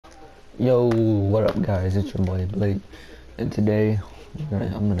Yo, what up guys, it's your boy Blake, and today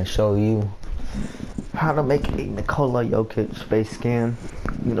I'm gonna show you how to make a Nikola Jokic face scan.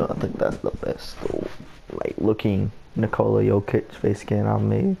 I think that's the best like looking Nikola Jokic face scan I've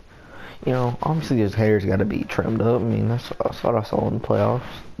made. Obviously his hair's gotta be trimmed up. I mean, that's what I saw in the playoffs.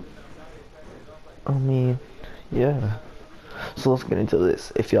 I mean, yeah. So let's get into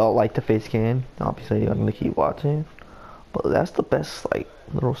this. If y'all like the face scan, obviously I'm gonna keep watching. But that's the best, like,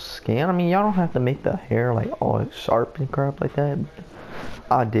 little scan. I mean, y'all don't have to make the hair, like, all sharp and crap like that.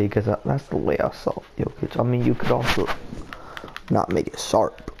 I did, because that's the way I saw Jokic. I mean, you could also not make it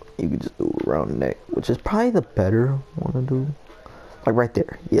sharp. You could just do it around the neck, which is probably the better one to do. Like, right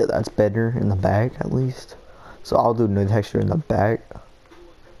there. Yeah, that's better in the back, at least. So I'll do no texture in the back.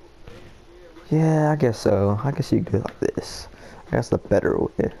 Yeah, I guess so. I guess you could like this. That's the better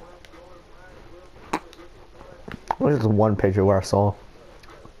way. Well, there's one picture where I saw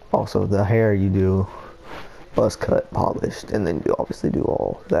also the hair you do buzz cut, polished, and then you obviously do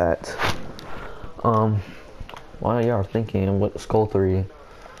all that. While y'all are thinking what Skull 3,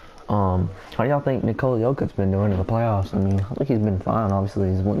 how y'all think Nikola Jokic's been doing in the playoffs? I mean, I think he's been fine. Obviously,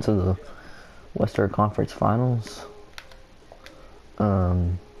 he's went to the Western Conference Finals.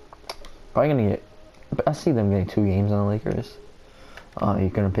 Probably gonna get, but I see them getting 2 games on the Lakers. You're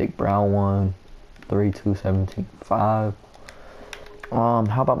gonna pick Brown 1, 3-2, 17-5.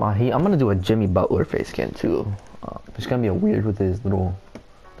 How about my Heat? I'm gonna do a Jimmy Butler face scan too. It's gonna be a weird with his that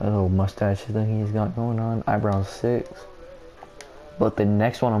little mustache thing he's got going on. Eyebrows 6. But the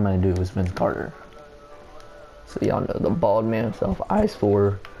next one I'm gonna do is Vince Carter. So y'all know the bald man himself. Eyes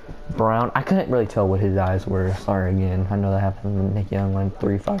 4. Brown. I couldn't really tell what his eyes were. Sorry again. I know that happened with Nick Young, like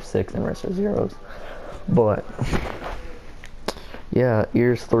 3, 5, 6, and the rest are zeros. But yeah,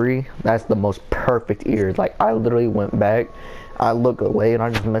 ears 3. That's the most perfect ears. Like, I literally went back, I looked away, and I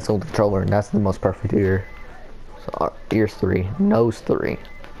just messed with the controller, and that's the most perfect ear. So ears 3, nose 3,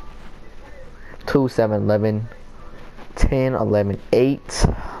 2, 7, 11, 10, 11, 8.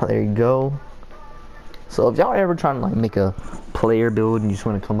 There you go. So if y'all ever trying to like make a player build and you just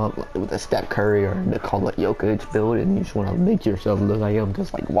want to come up like, with a Steph Curry or Nikola Jokic build, and you just want to make yourself look like him,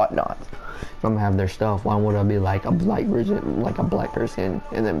 just like whatnot. If I'm gonna have their stuff, why would I be like a black version, like a black person,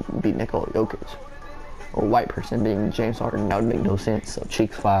 and then be Nikola Jokic? Or a white person being James Harden? That would make no sense. So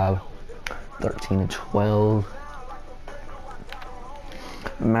cheeks 5, 13 and 12.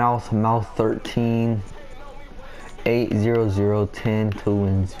 Mouth 13, 8, 0, 0, 10, 2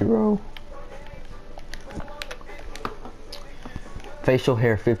 and 0. Facial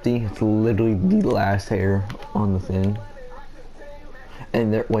hair 50. It's literally the last hair on the thing.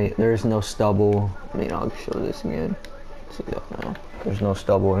 And there's no stubble. I mean, I'll show this again. So y'all know. There's no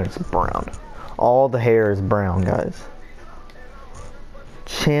stubble and it's brown. All the hair is brown, guys.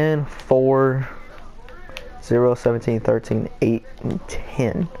 Chin 4, 0, 17, 13, 8, and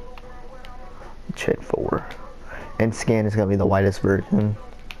 10. Chin 4. And skin is gonna be the lightest version.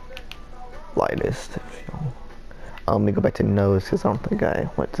 Lightest. Let me go back to nose because I don't think I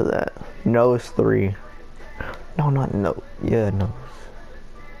went to that. Nose 3. No, not nose. Yeah, nose.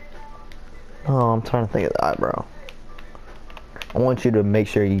 Oh, I'm trying to think of the eyebrow. I want you to make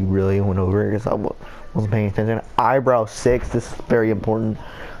sure you really went over it because I wasn't paying attention. Eyebrow 6. This is very important.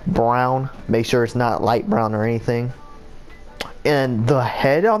 Brown. Make sure it's not light brown or anything. And the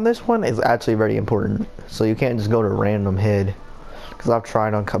head on this one is actually very important. So you can't just go to random head. Because I've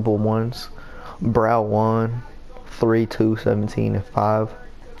tried on a couple of ones. Brow 1. 3, 2, 17, and 5.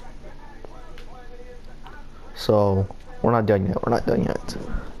 So we're not done yet. We're not done yet.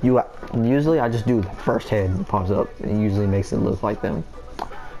 Usually I just do the first head that pops up, and it usually makes it look like them.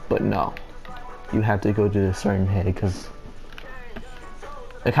 But no, you have to go to a certain head because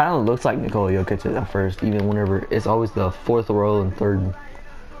it kind of looks like Nikola Jokic at first. Even whenever it's always the 4th row and 3rd.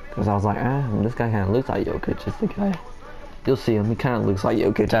 Because I was like, this guy kind of looks like Jokic. It's the guy. You'll see him. He kind of looks like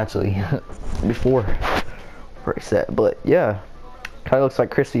Jokic actually before. Pretty set, but yeah, kind of looks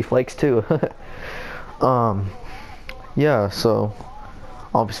like crispy flakes too. Yeah, so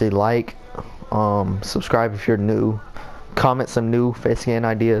obviously like, subscribe if you're new, comment some new face scan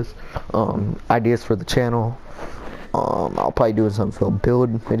ideas, ideas for the channel. I'll probably do some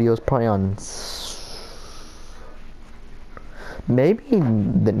build videos probably on maybe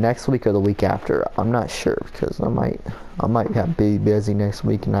the next week or the week after. I'm not sure because I might be busy next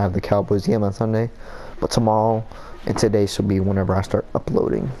week and I have the Cowboys game on Sunday. But tomorrow and today should be whenever I start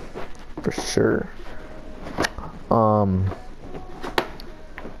uploading, for sure.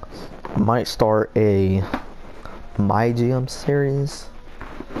 Might start a My GM series.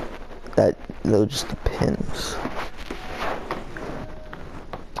 That just depends.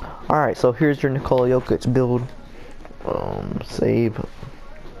 Alright, so here's your Nikola Jokic build. Save.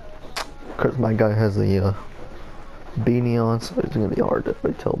 Cause my guy has a beanie on, so it's gonna be hard to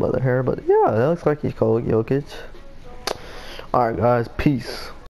really tell by the hair. But yeah, that looks like Nikola Jokic. Alright guys, peace.